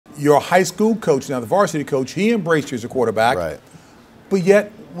your high school coach, now the varsity coach, he embraced you as a quarterback. Right. But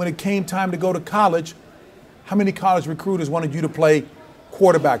yet, when it came time to go to college, how many college recruiters wanted you to play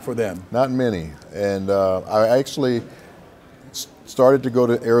quarterback for them? Not many. And I actually started to go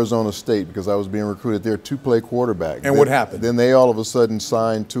to Arizona State because I was being recruited there to play quarterback. And what happened? Then they all of a sudden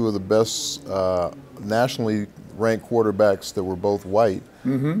signed two of the best nationally ranked quarterbacks that were both white,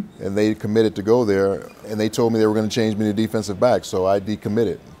 and they committed to go there, and they told me they were going to change me to defensive back, so I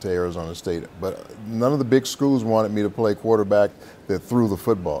decommitted to Arizona State. But none of the big schools wanted me to play quarterback that threw the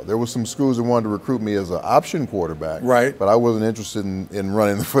football. There were some schools that wanted to recruit me as an option quarterback, right? But I wasn't interested in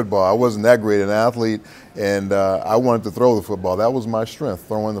running the football. I wasn't that great an athlete, and I wanted to throw the football. That was my strength,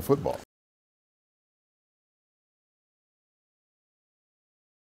 throwing the football.